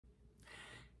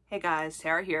Hey guys,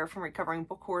 Sarah here from Recovering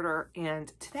Book Hoarder,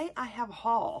 and today I have a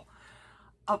haul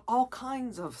of all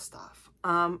kinds of stuff.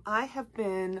 I have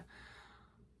been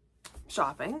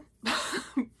shopping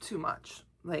too much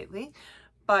lately,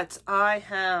 but I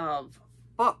have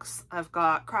books, I've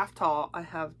got craft haul, I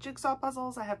have Jigsaw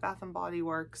puzzles, I have Bath & Body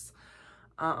Works.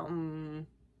 I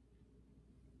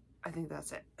think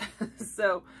that's it.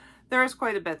 So there's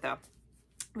quite a bit though.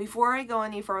 Before I go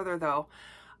any further though,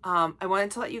 I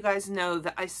wanted to let you guys know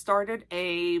that I started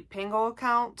a Pango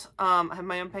account. I have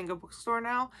my own Pango bookstore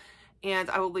now,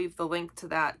 and I will leave the link to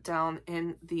that down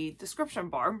in the description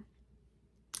bar.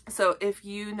 So if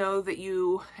you know that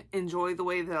you enjoy the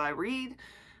way that I read,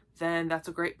 then that's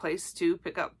a great place to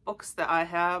pick up books that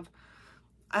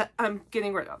I'm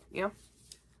getting rid of, you know?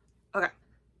 Okay,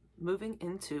 moving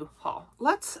into haul.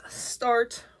 Let's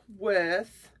start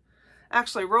with,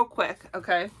 actually real quick,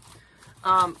 okay?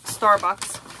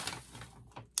 Starbucks.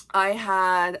 I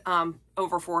had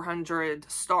over 400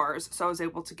 stars, so I was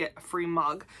able to get a free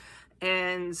mug,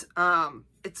 and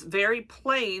it's very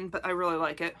plain, but I really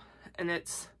like it, and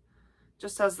it's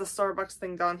just has the Starbucks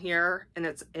thing down here, and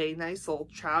it's a nice little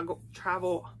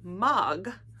travel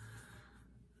mug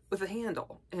with a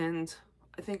handle, and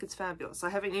I think it's fabulous. I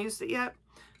haven't used it yet,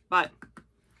 but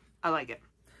I like it.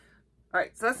 All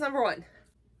right, so that's number one.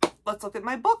 Let's look at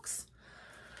my books.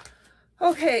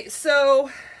 Okay, so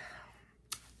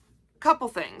a couple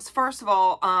things. First of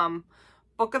all,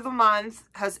 Book of the Month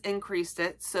has increased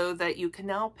it so that you can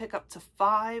now pick up to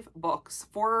 5 books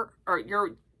for, or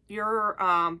your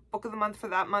Book of the Month for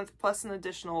that month, plus an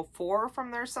additional 4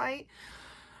 from their site.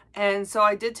 And so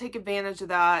I did take advantage of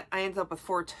that. I ended up with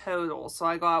 4 total. So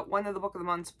I got one of the Book of the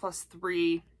Months plus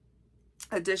 3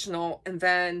 additional. And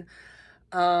then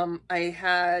I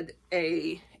had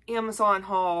a Amazon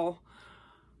haul.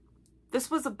 This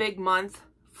was a big month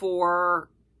for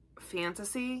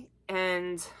fantasy,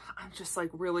 and I'm just like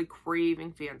really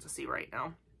craving fantasy right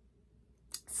now.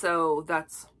 So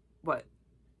that's what,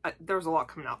 there's a lot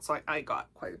coming out, so I got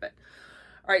quite a bit.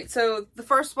 All right, so the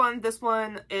first one, this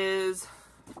one is,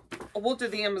 we'll do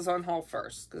the Amazon haul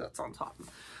first because that's on top.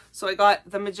 So I got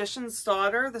The Magician's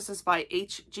Daughter. This is by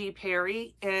H.G.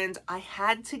 Perry, and I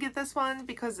had to get this one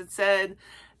because it said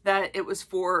that it was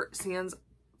for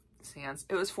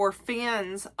it was for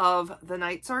fans of The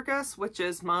Night Circus, which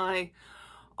is my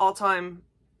all-time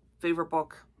favorite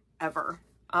book ever.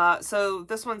 So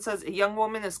this one says, a young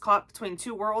woman is caught between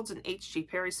 2 worlds in H.G.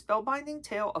 Perry's spellbinding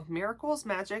tale of miracles,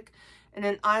 magic, and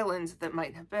an island that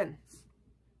might have been.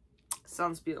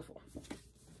 Sounds beautiful.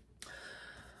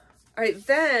 All right,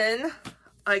 then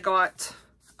I got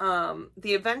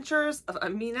The Adventures of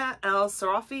Amina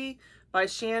Al-Sarafi by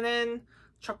Shannon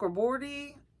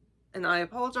Chakraborty. And I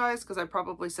apologize because I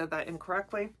probably said that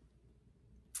incorrectly.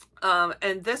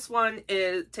 And this one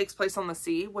takes place on the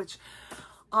sea, which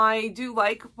I do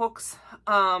like books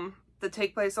that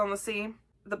take place on the sea.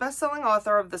 The best-selling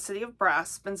author of The City of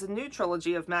Brass spins a new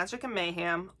trilogy of magic and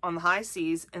mayhem on the high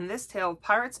seas in this tale of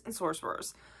pirates and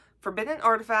sorcerers, forbidden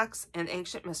artifacts, and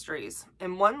ancient mysteries,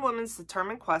 in one woman's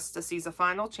determined quest to seize a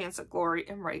final chance at glory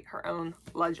and write her own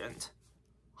legend.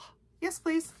 Yes,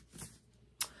 please.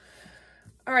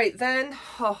 All right, then,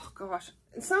 oh gosh,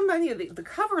 so many of the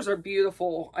covers are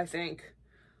beautiful, I think,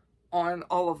 on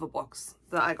all of the books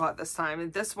that I got this time.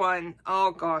 And this one,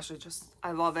 oh gosh,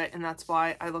 I love it. And that's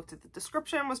why I looked at the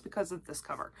description, was because of this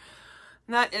cover.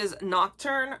 And that is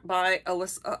Nocturne by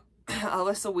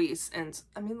Alyssa Weiss. And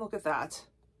I mean, look at that.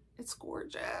 It's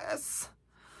gorgeous.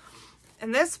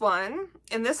 And this one,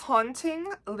 in this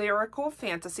haunting lyrical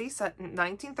fantasy set in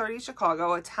 1930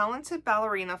 Chicago, a talented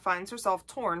ballerina finds herself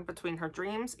torn between her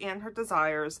dreams and her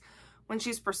desires when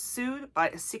she's pursued by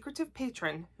a secretive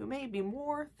patron who may be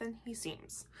more than he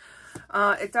seems.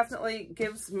 It definitely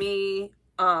gives me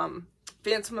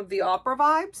Phantom of the Opera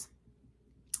vibes.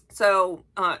 So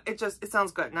it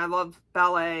sounds good. And I love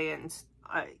ballet, and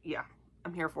yeah,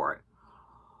 I'm here for it.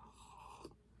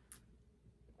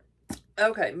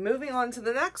 Okay, moving on to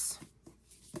the next.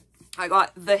 I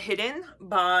got The Hidden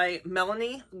by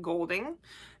Melanie Golding.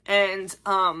 And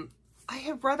I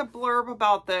have read a blurb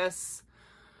about this.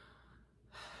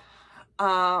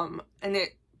 And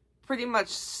it pretty much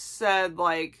said,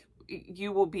 like,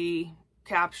 you will be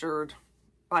captured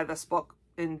by this book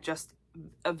in just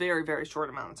a very, very short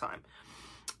amount of time.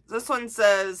 This one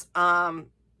says,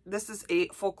 this is a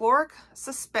folkloric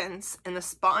suspense and a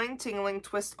spine-tingling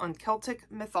twist on Celtic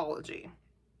mythology,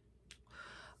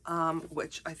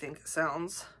 which I think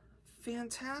sounds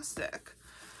fantastic.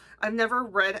 I've never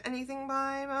read anything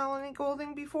by Melanie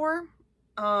Golding before,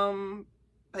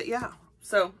 but yeah,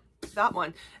 so that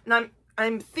one. And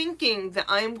I'm thinking that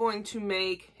I'm going to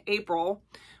make April,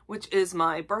 which is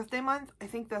my birthday month. I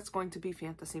think that's going to be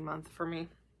fantasy month for me.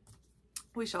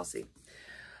 We shall see.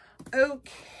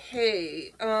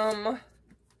 Okay, the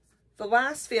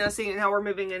last fantasy, and now we're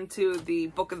moving into the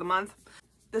book of the month.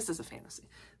 This is a fantasy.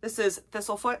 This is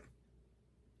Thistlefoot,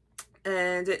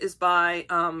 and it is by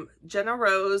Jenna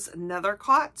Rose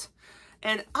Nethercott.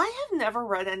 And I have never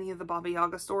read any of the Baba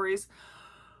Yaga stories,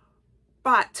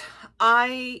 but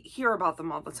I hear about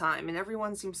them all the time, and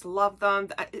everyone seems to love them.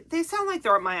 They sound like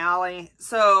they're up my alley.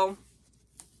 So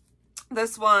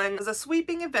this one is a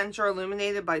sweeping adventure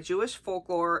illuminated by Jewish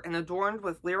folklore and adorned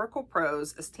with lyrical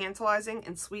prose, as tantalizing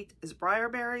and sweet as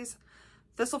briarberries.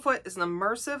 Thistlefoot is an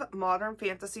immersive modern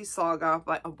fantasy saga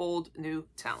by a bold new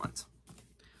talent.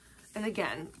 And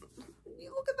again,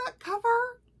 you look at that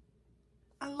cover.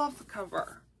 I love the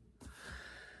cover.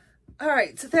 All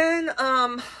right, so then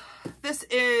this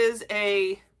is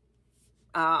a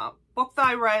book that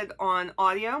I read on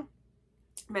audio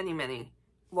many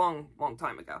long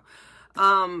time ago.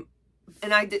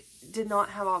 And I did not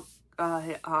have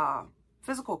a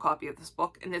physical copy of this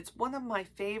book, and it's one of my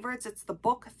favorites. It's the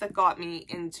book that got me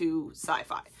into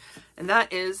sci-fi, and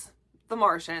that is The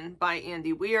Martian by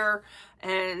Andy Weir.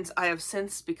 And I have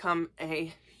since become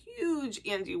a huge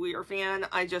Andy Weir fan.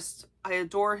 I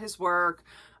adore his work.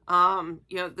 You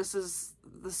know, this is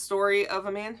the story of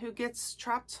a man who gets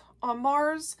trapped on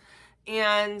Mars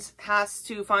and has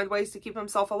to find ways to keep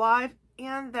himself alive,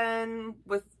 and then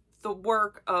with the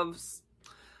work of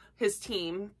his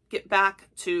team, get back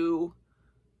to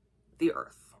the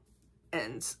Earth.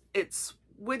 And it's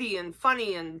witty and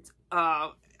funny, and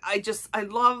I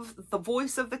love the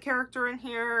voice of the character in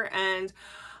here, and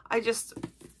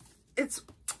it's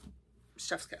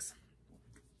chef's kiss.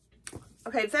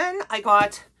 Okay, then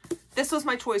this was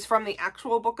my choice from the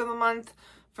actual book of the month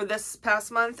for this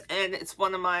past month, and it's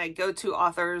one of my go-to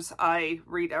authors. I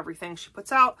read everything she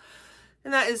puts out,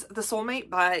 and that is The Soulmate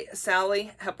by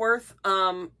Sally Hepworth.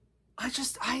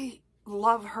 I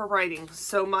love her writing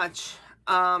so much,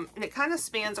 and it kind of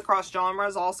spans across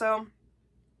genres also.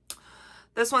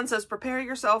 This one says, prepare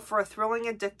yourself for a thrilling,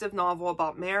 addictive novel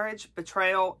about marriage,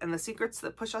 betrayal, and the secrets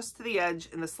that push us to the edge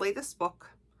in this latest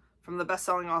book from the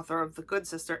best-selling author of The Good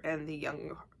Sister and The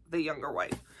Younger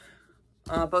Wife,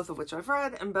 both of which I've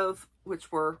read, and both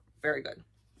which were very good.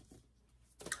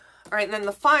 All right, and then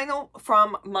the final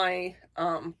from my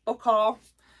book haul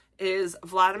is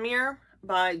Vladimir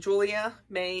by Julia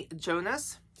May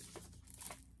Jonas.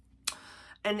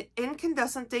 An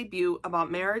incandescent debut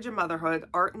about marriage and motherhood,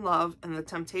 art and love, and the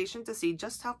temptation to see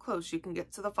just how close you can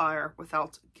get to the fire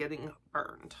without getting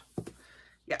burned.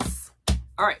 Yes.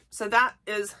 All right, so that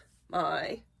is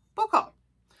my book haul.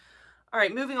 All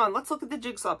right, moving on. Let's look at the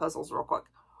jigsaw puzzles real quick.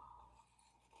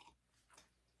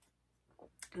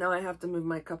 Now I have to move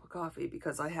my cup of coffee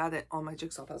because I had it on my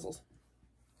jigsaw puzzles.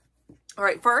 All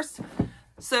right, first,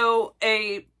 so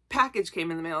a package came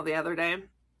in the mail the other day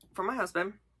from my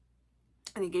husband,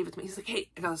 and he gave it to me. He's like, hey,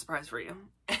 I got a surprise for you.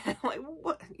 And I'm like,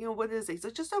 what? You know, what is it? He's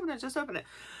like, just open it, just open it.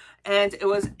 And it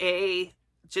was a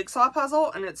jigsaw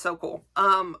puzzle, and it's so cool.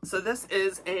 So this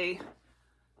is a,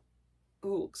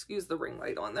 oh, excuse the ring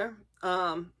light on there.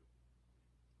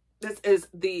 This is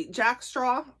the Jack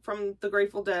Straw from the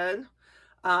Grateful Dead.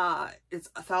 It's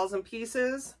 1,000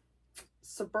 pieces.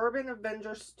 Suburban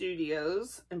Avenger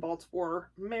Studios in Baltimore,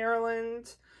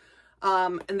 Maryland.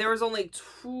 And there was only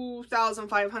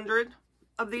 2,500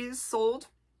 of these sold.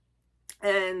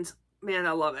 And man,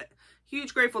 I love it.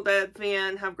 Huge Grateful Dead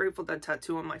fan. Have Grateful Dead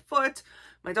tattoo on my foot.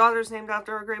 My daughter's named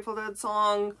after a Grateful Dead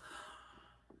song.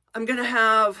 I'm going to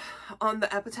have on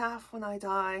the epitaph when I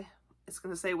die, it's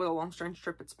going to say what a long strange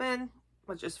trip it's been,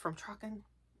 which is from Truckin'.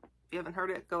 If you haven't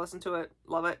heard it, go listen to it.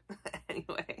 Love it.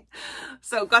 Anyway,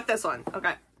 so got this one.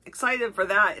 Okay, excited for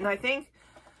that. And I think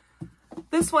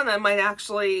this one I might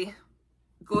actually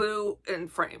glue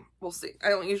and frame. We'll see. I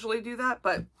don't usually do that,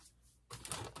 but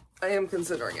I am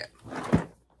considering it.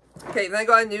 Okay, then I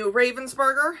got a new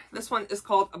Ravensburger. This one is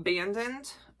called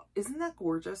Abandoned. Isn't that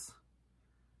gorgeous?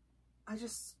 I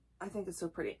think it's so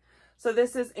pretty. So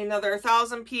this is another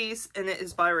 1,000 piece, and it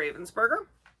is by Ravensburger.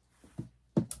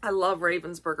 I love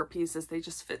Ravensburger pieces. They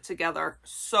just fit together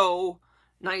so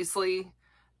nicely,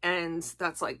 and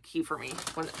that's like key for me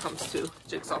when it comes to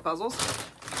jigsaw puzzles.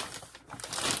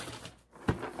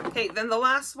 Okay, then the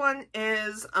last one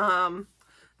is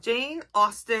Jane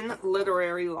Austen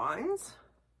Literary Lines,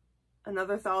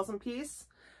 another 1,000 piece,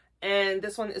 and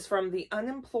this one is from the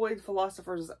Unemployed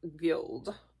Philosophers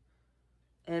Guild,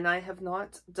 and I have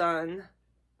not done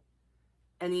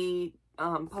any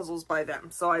puzzles by them,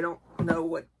 so I don't know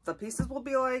what the pieces will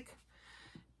be like.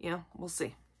 you know, we'll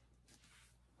see.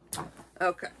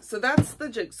 Okay, so that's the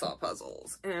jigsaw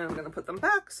puzzles, and I'm going to put them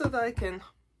back so that I can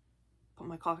put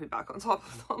my coffee back on top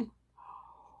of them.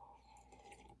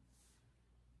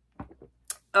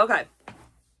 Okay,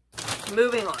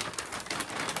 moving on.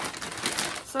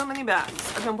 So many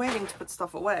bags. I've been waiting to put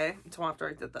stuff away until after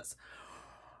I did this.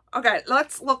 Okay,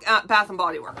 let's look at Bath &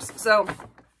 Body Works. So,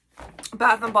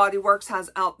 Bath & Body Works has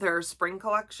out their spring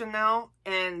collection now,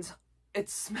 and it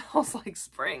smells like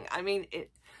spring. I mean,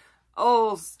 it's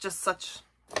just such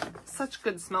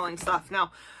good smelling stuff.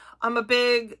 Now,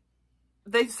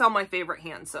 they sell my favorite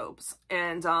hand soaps,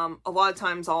 and a lot of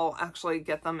times I'll actually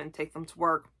get them and take them to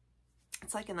work.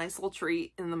 It's like a nice little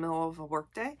treat in the middle of a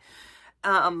work day.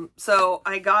 So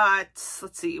I got,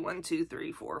 let's see, 1, 2,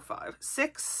 3, 4, 5,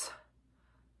 6.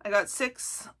 I got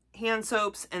 6 hand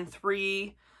soaps and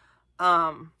 3,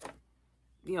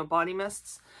 you know, body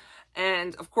mists.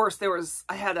 And of course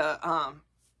I had a,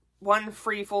 1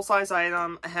 free full-size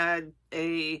item. I had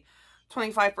a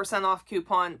 25% off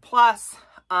coupon, plus,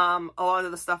 a lot of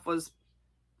the stuff was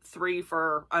 3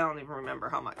 for, I don't even remember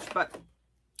how much, but,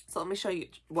 so let me show you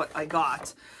what I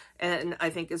got, and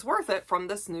I think is worth it from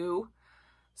this new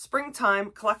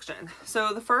springtime collection.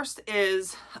 So the first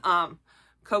is,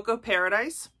 Cocoa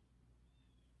Paradise,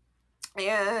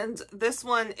 and this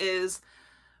one is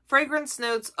fragrance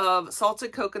notes of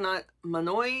salted coconut,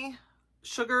 manoi,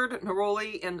 sugared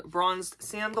neroli, and bronzed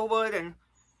sandalwood. And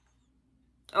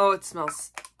oh, it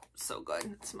smells so good.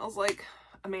 It smells like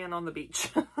a man on the beach.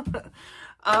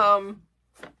 All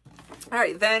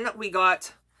right, then we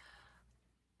got,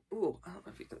 ooh, I don't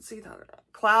know if you can see that or not,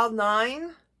 Cloud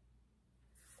 9.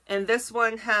 And this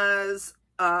one has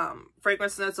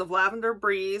fragrance notes of lavender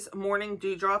breeze, morning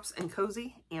dewdrops, and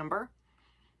cozy amber.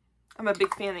 I'm a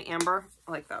big fan of amber.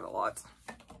 I like that a lot.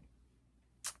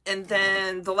 And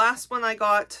then the last one I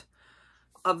got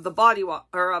of the body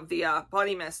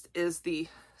mist is the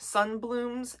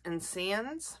Sunblooms and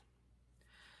Sands.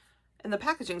 And the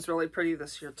packaging's really pretty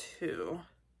this year too.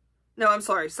 No, I'm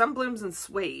sorry, Sunblooms and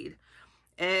Suede.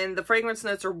 And the fragrance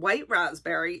notes are white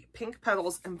raspberry, pink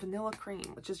petals, and vanilla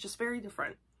cream, which is just very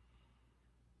different.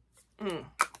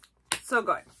 So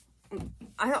good.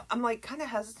 I'm like kind of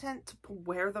hesitant to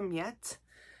wear them yet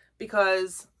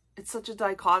because it's such a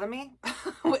dichotomy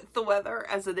with the weather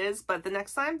as it is. But the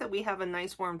next time that we have a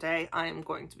nice warm day, I am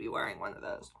going to be wearing one of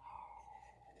those.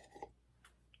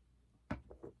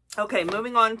 Okay,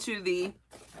 moving on to the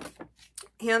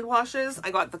hand washes.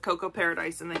 I got the Cocoa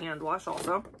Paradise in the hand wash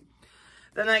also.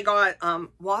 Then I got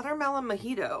Watermelon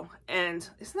Mojito, and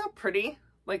isn't that pretty?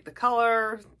 Like the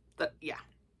color, yeah.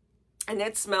 And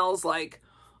it smells like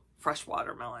fresh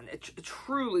watermelon. It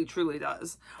truly, truly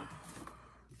does.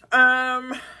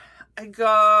 I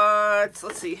got,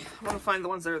 let's see, I want to find the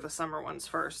ones that are the summer ones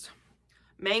first.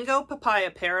 Mango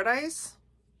Papaya Paradise.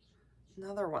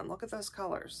 Another one. Look at those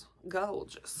colors.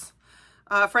 Gorgeous.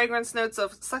 Fragrance notes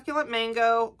of succulent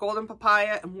mango, golden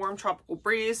papaya, and warm tropical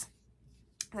breeze.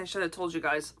 I should have told you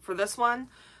guys, for this one,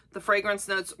 the fragrance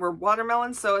notes were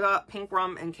watermelon soda, pink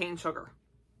rum, and cane sugar.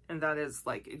 And that is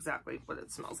like exactly what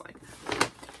it smells like.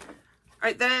 All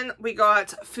right, then we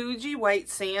got Fuji White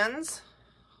Sands.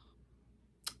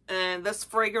 And this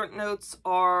fragrant notes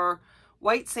are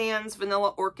white sands,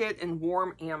 vanilla orchid, and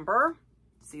warm amber.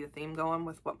 See the theme going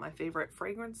with what my favorite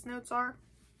fragrance notes are.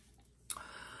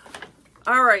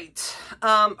 All right,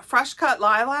 Fresh Cut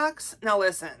Lilacs. Now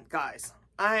listen, guys,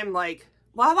 I'm like,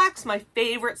 lilac's my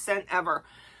favorite scent ever.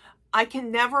 I can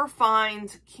never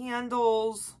find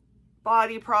candles,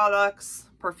 body products,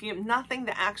 perfume, nothing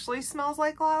that actually smells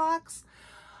like lilacs.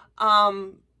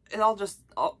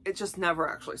 It just never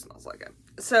actually smells like it.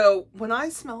 So when I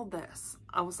smelled this,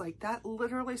 I was like, that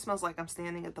literally smells like I'm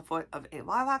standing at the foot of a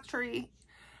lilac tree,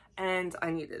 and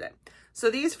I needed it.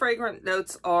 So these fragrant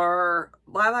notes are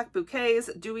lilac bouquets,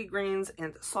 dewy greens,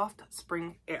 and soft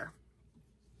spring air.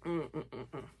 All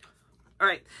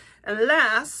right, and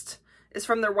last is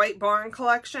from their White Barn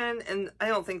collection, and I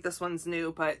don't think this one's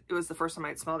new, but it was the first time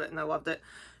I'd smelled it and I loved it,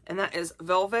 and that is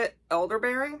Velvet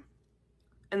Elderberry.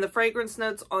 And the fragrance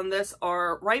notes on this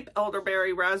are ripe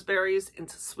elderberry, raspberries, and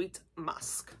sweet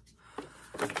musk.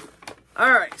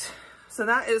 All right, so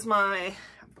that is my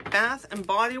Bath &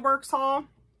 Body Works haul.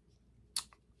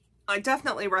 I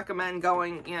definitely recommend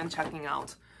going and checking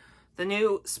out the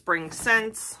new spring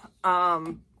scents.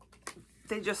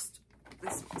 They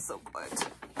smell so good.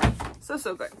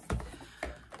 So good.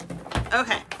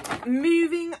 Okay,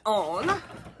 moving on.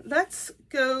 Let's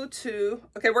go to,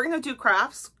 okay, we're going to do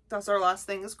crafts. That's our last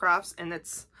thing is crafts, and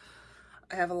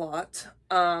I have a lot.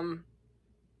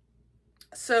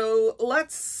 So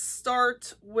let's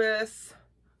start with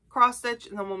cross stitch,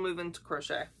 and then we'll move into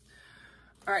crochet.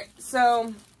 All right,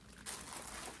 so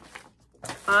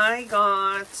I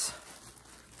got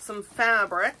some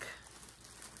fabric.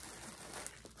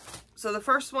 So the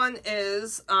first one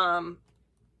is,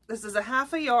 this is a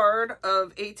 1/2 yard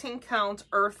of 18 count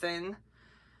earthen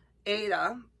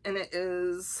Aida, and it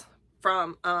is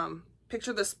from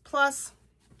Picture This Plus.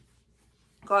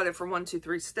 Got it from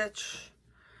 123 Stitch,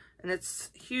 and it's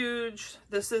huge.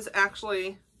 This is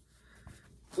actually,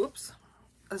 whoops,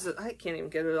 this is, I can't even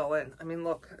get it all in. I mean,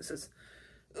 look, this is,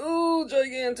 ooh,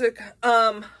 gigantic.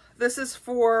 This is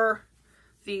for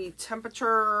the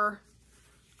temperature,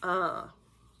 yeah,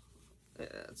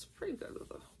 it's pretty good with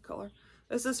the color.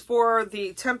 This is for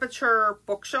the temperature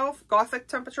bookshelf, Gothic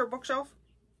temperature bookshelf,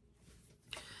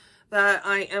 that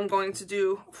I am going to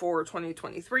do for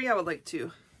 2023. I would like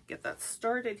to get that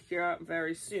started here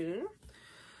very soon.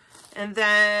 And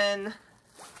then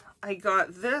I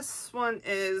got this one,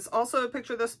 is also a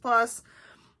Picture This Plus.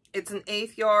 It's an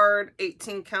 1/8 yard,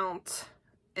 18 count,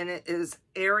 and it is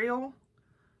Ariel,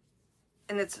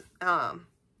 and it's Aida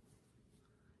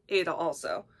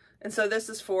also. And so this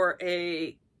is for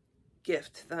a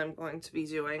gift that I'm going to be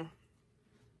doing,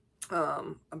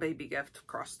 a baby gift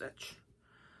cross stitch.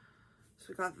 So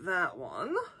we got that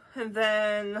one. And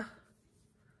then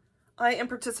I am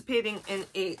participating in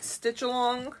a stitch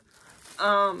along.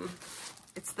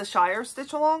 It's the Shire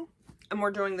stitch along, and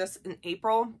we're doing this in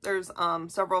April. There's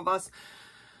several of us.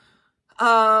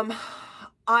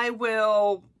 I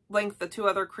will link the 2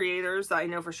 other creators that I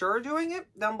know for sure are doing it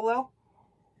down below.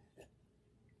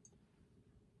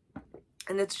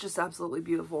 And it's just absolutely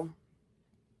beautiful.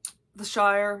 The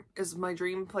Shire is my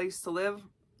dream place to live.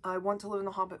 I want to live in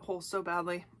a hobbit hole so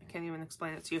badly. I can't even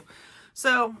explain it to you.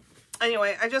 So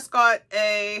anyway, I just got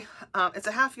a, it's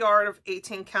a 1/2 yard of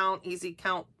 18 count, easy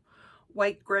count,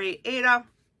 white gray Aida.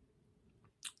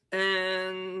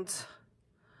 And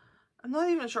I'm not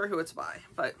even sure who it's by,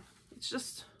 but it's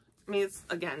just, I mean, it's,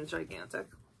 again, gigantic.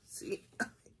 See?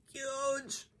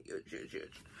 Huge, huge, huge,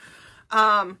 huge.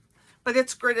 But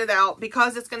it's gridded out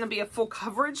because it's going to be a full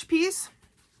coverage piece.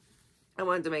 I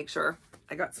wanted to make sure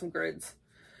I got some grids.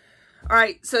 All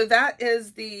right, so that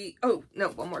is the, oh, no,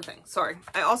 one more thing. Sorry.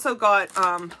 I also got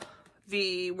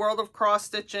the World of Cross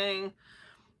Stitching.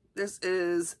 This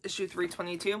is issue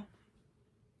 322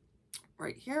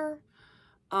 right here.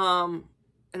 And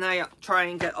I try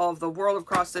and get all of the World of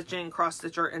Cross Stitching, Cross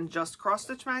Stitcher, and Just Cross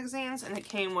Stitch magazines. And it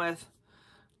came with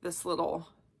this little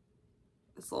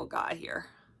guy here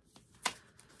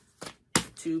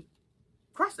to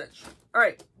cross stitch. All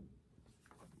right,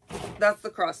 that's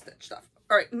the cross stitch stuff.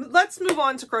 All right, let's move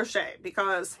on to crochet,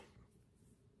 because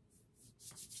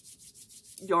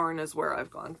yarn is where I've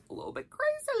gone a little bit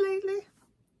crazy lately.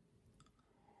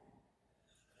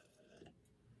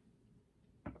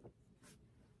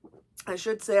 I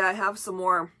should say I have some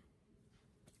more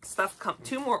stuff,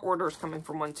 2 more orders coming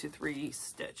from 123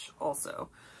 Stitch also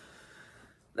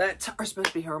that are supposed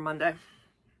to be here on Monday.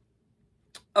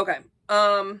 Okay,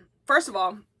 first of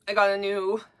all, I got a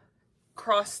new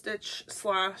cross stitch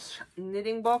 /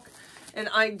 knitting book, and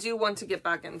I do want to get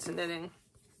back into knitting.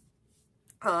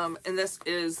 And this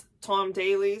is Tom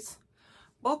Daly's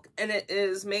book, and it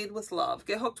is Made with Love.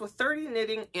 Get hooked with 30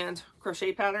 knitting and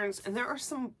crochet patterns, and there are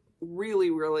some really,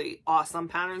 really awesome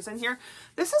patterns in here.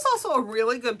 This is also a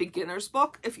really good beginner's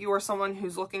book if you are someone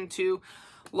who's looking to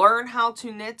learn how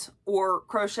to knit or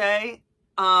crochet.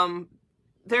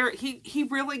 He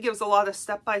really gives a lot of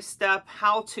step-by-step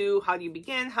how do you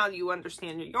begin, how do you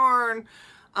understand your yarn,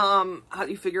 how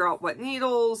do you figure out what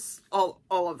needles, all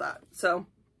of that. So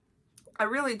I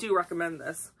really do recommend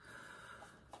this.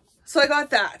 So I got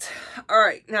that. All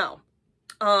right, now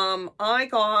I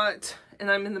got,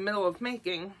 and I'm in the middle of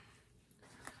making,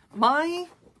 my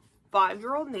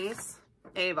 5-year-old niece,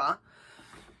 Ava.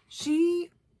 She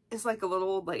is like a little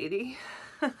old lady.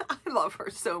 I love her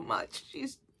so much.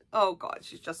 She's, oh God,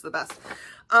 she's just the best.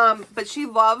 But she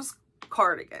loves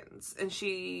cardigans, and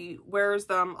she wears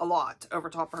them a lot over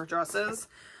top of her dresses.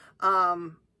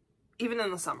 Even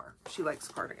in the summer, she likes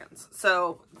cardigans.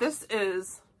 So this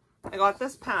is, I got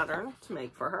this pattern to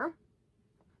make for her.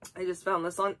 I just found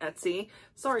this on Etsy.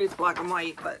 Sorry it's black and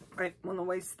white, but I don't want to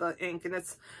waste the ink. And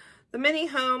it's the Mini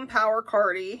Home Power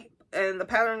Cardi, and the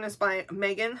pattern is by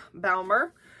Megan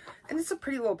Balmer. And it's a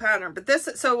pretty little pattern. But this,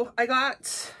 so I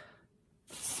got,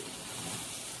 let's see.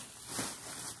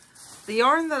 The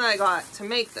yarn that I got to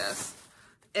make this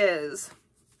is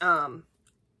by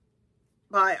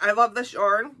I Love This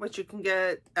Yarn, which you can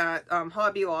get at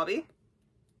Hobby Lobby.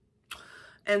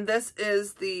 And this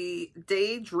is the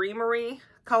Daydreamery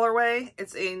colorway.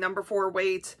 It's a number 4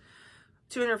 weight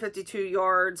 252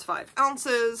 yards, 5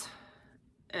 ounces.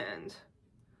 And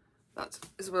that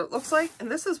is what it looks like.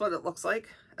 And this is what it looks like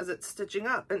as it's stitching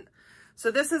up. And so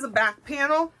this is a back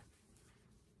panel.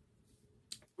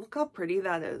 Look how pretty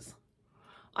that is.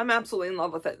 I'm absolutely in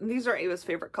love with it. And these are Ava's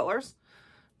favorite colors.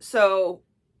 So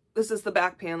this is the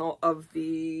back panel of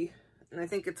the, and I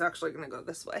think it's actually going to go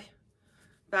this way.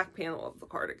 Back panel of the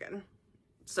cardigan.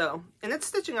 So, and it's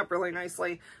stitching up really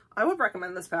nicely. I would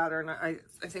recommend this pattern. I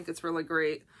think it's really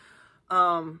great.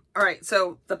 All right,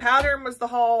 so the pattern was the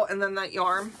haul and then that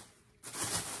yarn.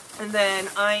 And then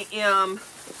I am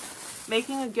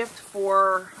making a gift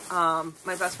for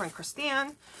my best friend,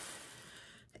 Christine.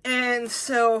 And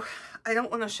so I don't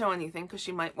want to show anything because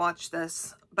she might watch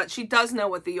this, but she does know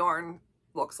what the yarn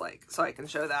looks like, so I can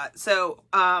show that. So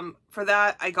for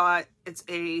that, I got, it's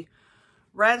a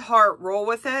Red Heart Roll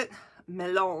With It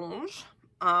Melange,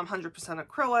 100%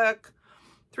 acrylic,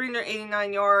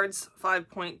 389 yards,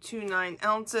 5.29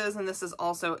 ounces, and this is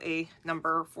also a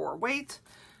number 4 weight.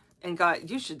 And God,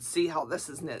 you should see how this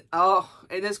is knit. Oh,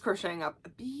 it is crocheting up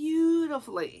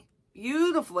beautifully,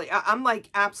 beautifully. I'm like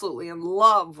absolutely in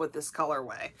love with this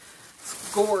colorway.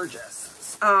 It's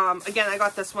gorgeous. Again, I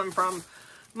got this one from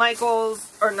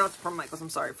Michael's, or not from Michael's, I'm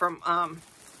sorry, from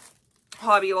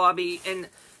Hobby Lobby. And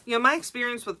you know, my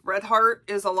experience with Red Heart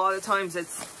is a lot of times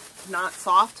it's not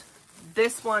soft.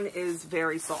 This one is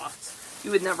very soft.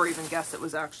 You would never even guess it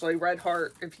was actually Red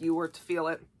Heart if you were to feel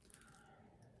it.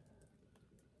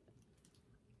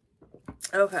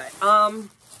 Okay,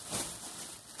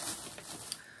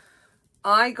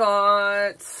 I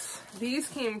got, these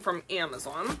came from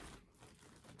Amazon.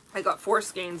 I got 4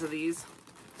 skeins of these.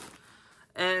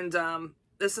 And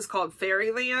this is called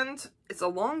Fairyland. It's a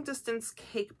long distance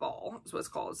cake ball, is what it's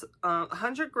called. It's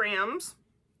 100 grams.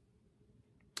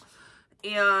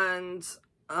 And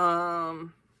I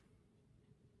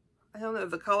don't know,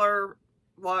 the color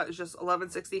lot is just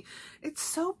 1160. It's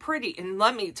so pretty. And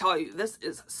let me tell you, this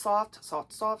is soft,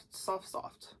 soft, soft, soft,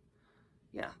 soft.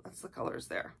 Yeah, that's the colors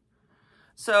there.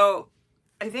 So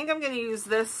I think I'm going to use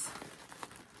this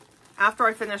after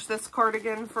I finish this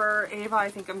cardigan for Ava. I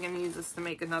think I'm going to use this to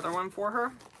make another one for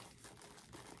her.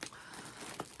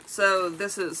 So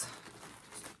this is,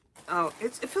 oh,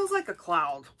 it feels like a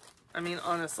cloud. I mean,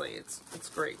 honestly, it's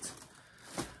great.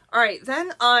 All right,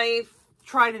 then I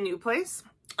tried a new place.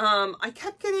 I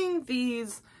kept getting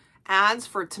these ads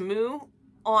for Temu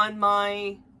on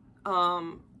my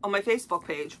Facebook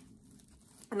page.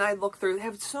 And I looked through, they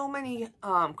have so many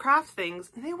craft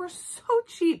things, and they were so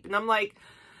cheap. And I'm like,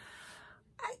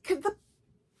 could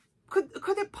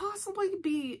it possibly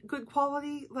be good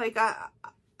quality? Like, I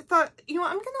thought, you know,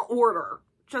 I'm going to order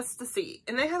just to see.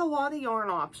 And they had a lot of yarn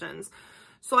options.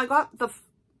 So I got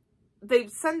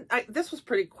this was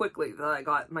pretty quickly that I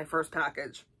got my first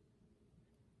package.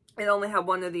 It only had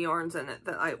one of the yarns in it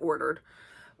that I ordered.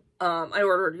 I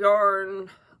ordered yarn.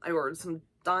 I ordered some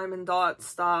diamond dot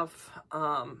stuff,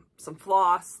 some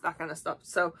floss, that kind of stuff.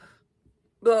 So,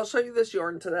 but I'll show you this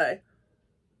yarn today.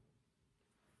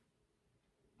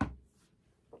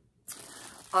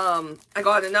 I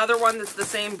got another one that's the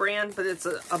same brand, but it's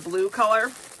a blue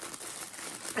color.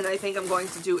 And I think I'm going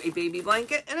to do a baby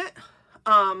blanket in it.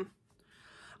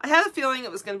 I had a feeling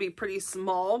it was going to be pretty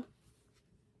small.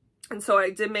 And so I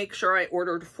did make sure I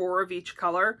ordered 4 of each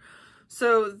color.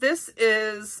 So this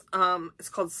is, it's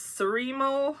called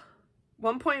Cerimo,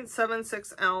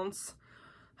 1.76 ounce,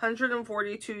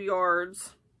 142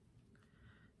 yards.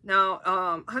 Now,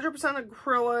 100%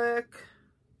 acrylic.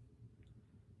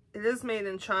 It is made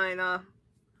in China.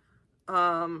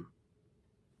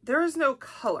 There is no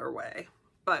colorway,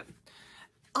 but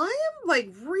I am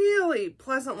like really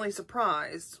pleasantly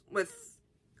surprised with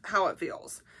how it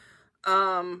feels.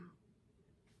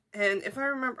 And if I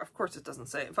remember, of course it doesn't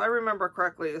say, if I remember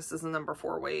correctly, this is a number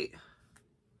 4 weight.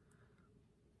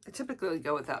 I typically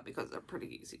go with that because they're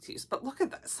pretty easy to use, but look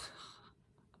at this.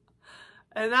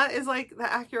 And that is like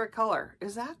the accurate color.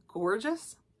 Is that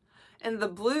gorgeous? And the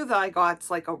blue that I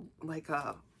got's like a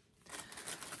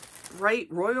bright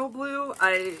royal blue.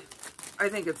 I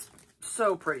think it's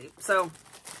so pretty. So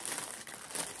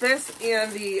this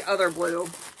and the other blue,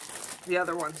 the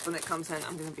other ones, when it comes in,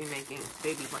 I'm going to be making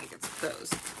baby blankets of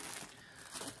those.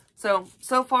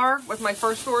 So far with my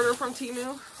first order from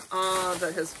Temu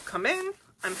that has come in,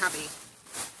 I'm happy.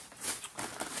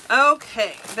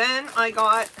 Okay, then I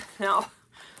got, now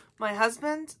my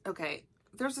husband, okay,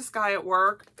 there's this guy at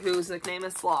work whose nickname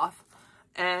is Sloth.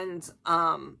 And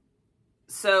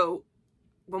so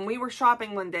when we were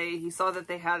shopping one day, he saw that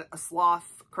they had a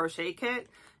Sloth crochet kit.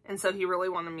 And so he really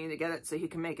wanted me to get it so he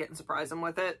can make it and surprise him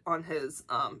with it on his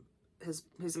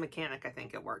he's a mechanic, I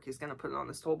think, at work. He's going to put it on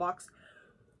his toolbox.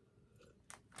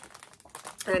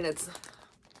 And it's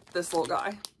this little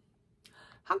guy.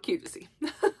 How cute is he?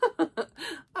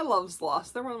 I love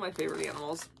sloths. They're one of my favorite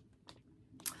animals.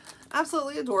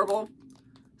 Absolutely adorable.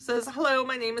 Says, hello,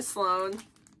 my name is Sloan.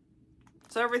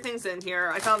 So everything's in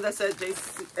here. I found this at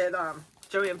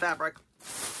Joey and Fabric.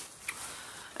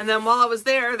 And then while I was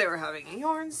there, they were having a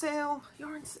yarn sale.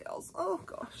 Yarn sales. Oh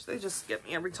gosh, they just get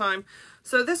me every time.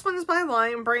 So this one is by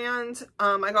Lion Brand.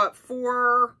 I got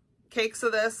 4 cakes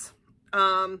of this.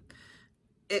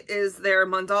 It is their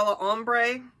Mandala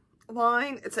Ombre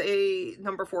line. It's a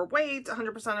number 4 weight,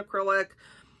 100% acrylic,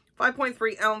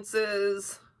 5.3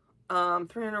 ounces,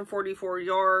 344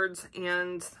 yards.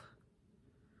 And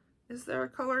is there a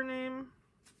color name?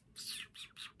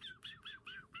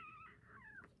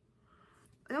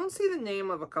 I don't see the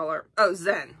name of a color. Oh,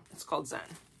 Zen. It's called Zen.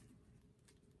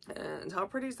 And how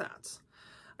pretty is that?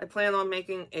 I plan on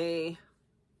making a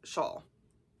shawl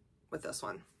with this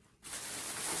one.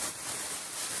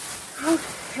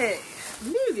 Okay,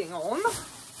 moving on.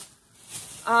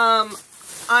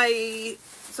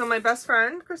 So my best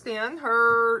friend, Christine,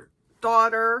 her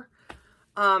daughter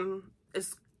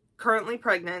is currently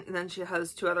pregnant, and then she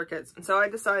has 2 other kids. And so I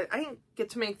decided, I didn't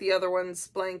get to make the other ones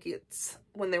blankets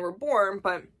when they were born,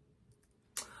 but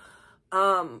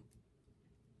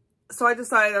so I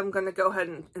decided I'm going to go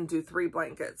ahead and do 3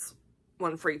 blankets,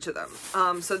 1 for each of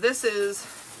them. So this is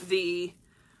the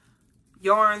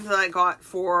yarn that I got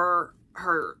for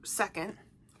her second,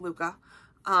 Luca.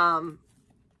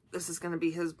 This is going to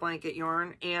be his blanket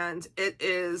yarn, and it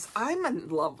is, I'm in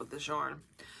love with this yarn.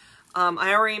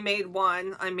 I already made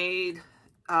one. I made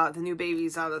the new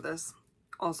babies out of this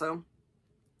also.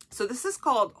 So this is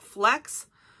called Flex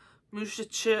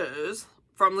Moucheuse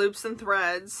from Loops and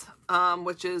Threads,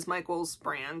 which is Michael's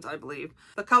brand, I believe.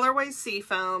 The colorway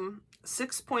Seafoam,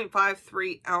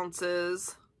 6.53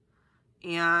 ounces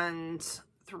and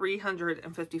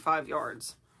 355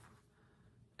 yards.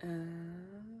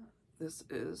 And this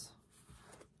is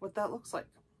what that looks like.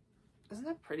 Isn't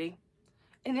that pretty?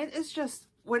 And it is just,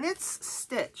 when it's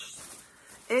stitched,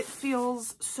 it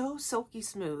feels so silky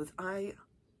smooth. I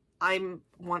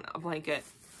want a blanket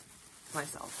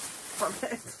myself from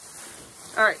it.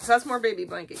 All right, so that's more baby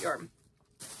blanket yarn.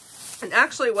 And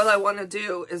actually what I want to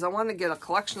do is I want to get a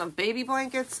collection of baby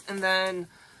blankets, and then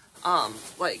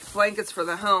like blankets for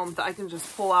the home that I can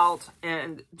just pull out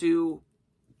and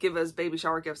give as baby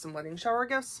shower gifts and wedding shower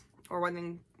gifts, or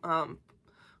wedding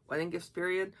gifts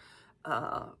period.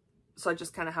 So I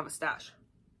just kind of have a stash.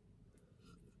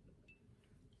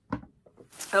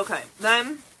 Okay,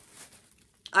 then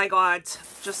I got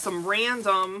just some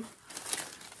random,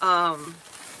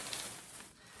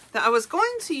 that I was going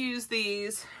to use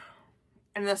these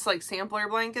in this like sampler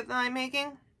blanket that I'm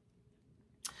making.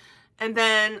 And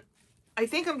then I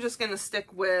think I'm just going to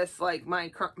stick with like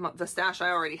the stash I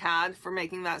already had for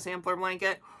making that sampler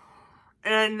blanket.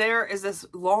 And there is this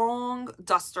long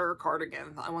duster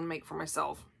cardigan that I want to make for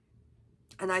myself.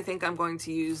 And I think I'm going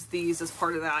to use these as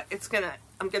part of that.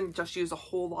 I'm going to just use a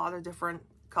whole lot of different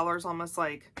colors, almost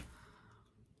like,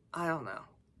 I don't know,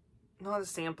 not a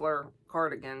sampler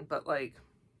cardigan, but like,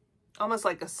 almost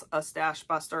like a stash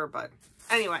buster. But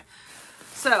anyway,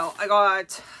 so I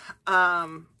got,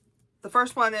 the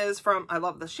first one is from I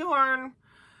Love This Yarn,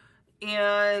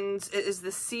 and it is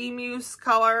the Sea Muse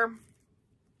color.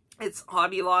 It's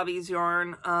Hobby Lobby's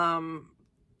yarn.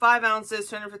 5 ounces,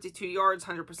 252 yards,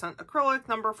 100% acrylic,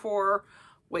 number 4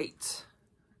 weight.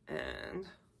 And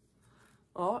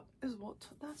that is what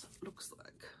that looks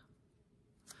like.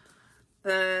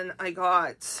 Then I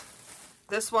got,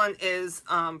 this one is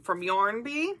from Yarn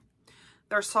Bee.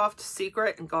 Their Soft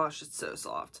Secret, and gosh, it's so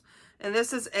soft. And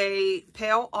this is a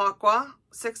pale aqua,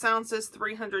 6 ounces,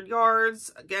 300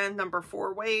 yards. Again, number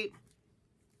 4 weight.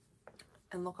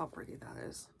 And look how pretty that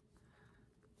is.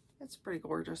 It's pretty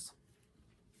gorgeous.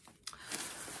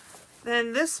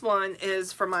 Then this one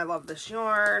is from I Love This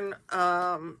Yarn.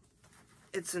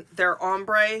 It's their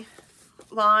ombre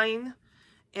line,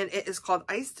 and it is called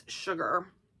Iced Sugar.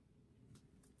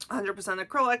 100%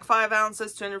 acrylic, 5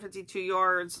 ounces, 252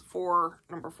 yards for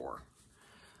number 4.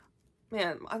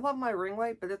 Man, I love my ring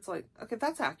light, but it's like, okay,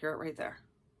 that's accurate right there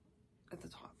at the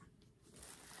top.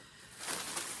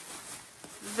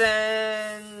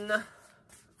 Then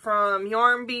from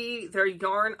Yarn Bee, their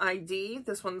Yarn ID.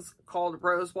 This one's called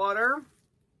Rosewater.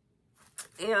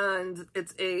 And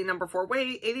it's a number 4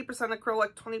 weight, 80%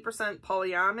 acrylic, 20%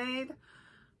 polyamide.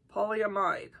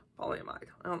 Polyamide.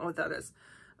 I don't know what that is.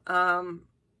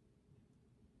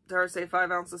 Did I say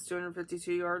 5 ounces,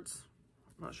 252 yards?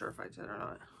 I'm not sure if I did or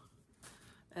not.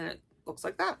 And it looks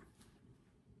like that.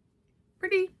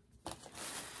 Pretty.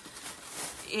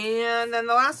 And then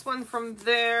the last one from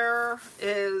there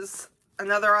is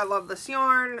another I love this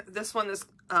yarn. This one is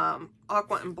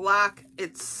aqua and black.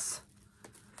 It's,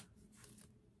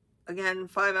 again,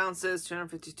 5 ounces,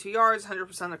 252 yards,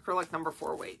 100% acrylic, number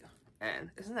 4 weight.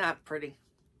 And isn't that pretty?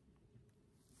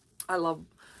 I love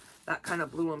that kind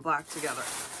of blue and black together.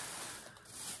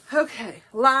 Okay,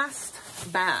 last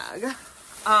bag.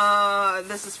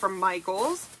 This is from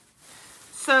Michaels.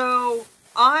 So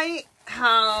I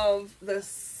have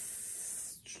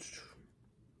this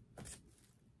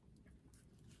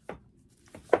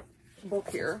book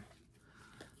here.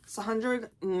 It's 100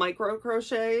 micro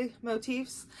crochet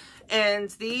motifs, and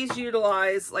these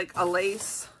utilize like a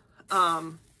lace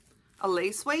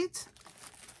weight.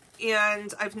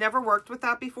 And I've never worked with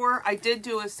that before. I did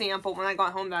do a sample when I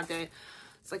got home that day.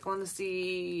 It's like, I want to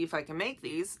see if I can make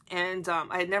these. And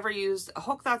I had never used a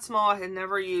hook that small. I had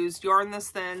never used yarn this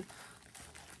thin.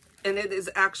 And it is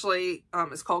actually,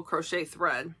 it's called crochet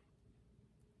thread.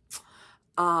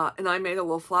 And I made a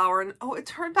little flower, and oh, it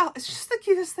turned out, it's just the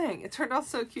cutest thing. It turned out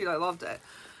so cute. I loved it.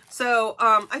 So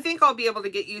I think I'll be able to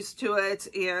get used to it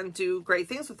and do great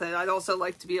things with it. I'd also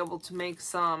like to be able to make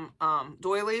some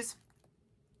doilies.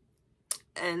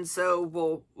 And so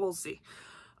we'll see.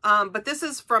 But this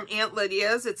is from Aunt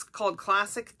Lydia's. It's called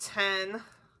Classic 10.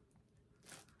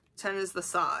 10 is the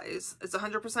size. It's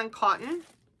 100% cotton.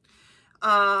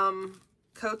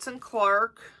 Coates and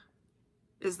Clark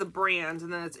is the brand,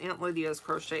 and then it's Aunt Lydia's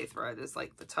crochet thread is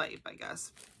like the type, I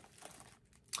guess.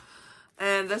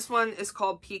 And this one is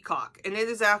called Peacock, and it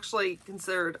is actually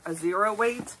considered a 0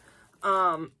 weight.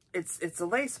 It's a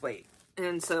lace weight,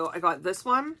 and so I got this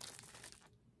one.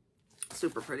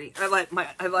 Super pretty. I let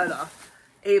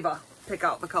Ava pick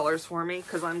out the colors for me,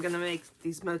 because I'm gonna make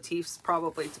these motifs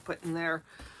probably to put in their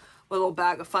little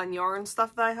bag of fun yarn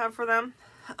stuff that I have for them.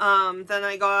 Then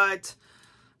I got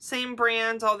same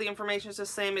brand. All the information is the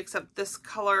same, except this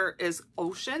color is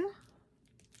Ocean,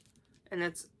 and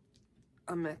it's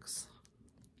a mix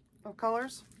of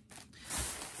colors.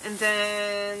 And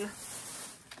then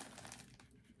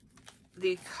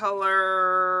the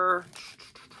color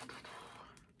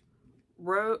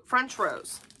French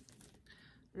Rose.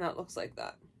 And that looks like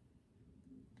that.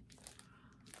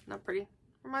 Not pretty?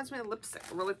 Reminds me of lipstick.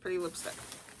 A really pretty lipstick.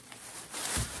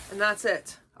 And that's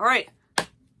it. All right.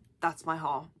 That's my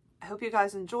haul. I hope you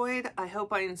guys enjoyed. I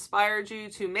hope I inspired you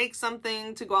to make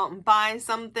something, to go out and buy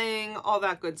something, all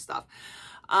that good stuff.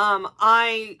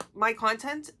 My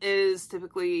content is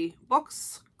typically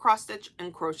books, cross stitch,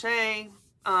 and crochet.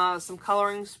 Some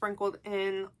coloring sprinkled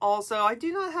in. Also, I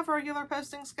do not have a regular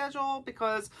posting schedule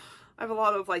because I have a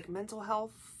lot of like mental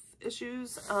health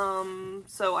issues.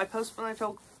 So I post when I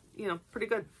feel, pretty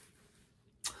good.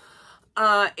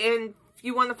 And if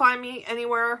you want to find me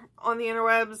anywhere on the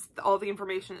interwebs, all the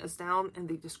information is down in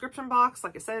the description box.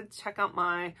 Like I said, check out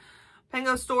my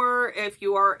Pango store if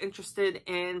you are interested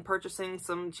in purchasing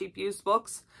some cheap used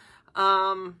books.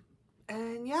 And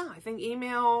yeah, I think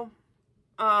email,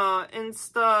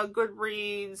 Insta,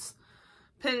 Goodreads,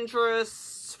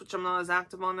 Pinterest, which I'm not as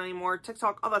active on anymore,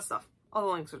 TikTok, all that stuff. All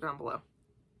the links are down below.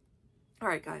 All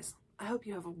right, guys. I hope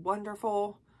you have a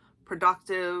wonderful,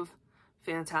 productive,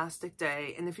 fantastic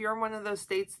day. And if you're in one of those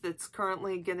states that's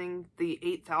currently getting the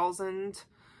 8,000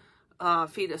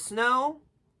 feet of snow,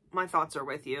 my thoughts are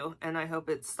with you, and I hope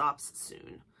it stops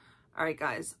soon. All right,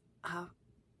 guys. Have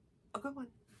a good one.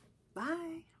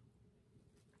 Bye.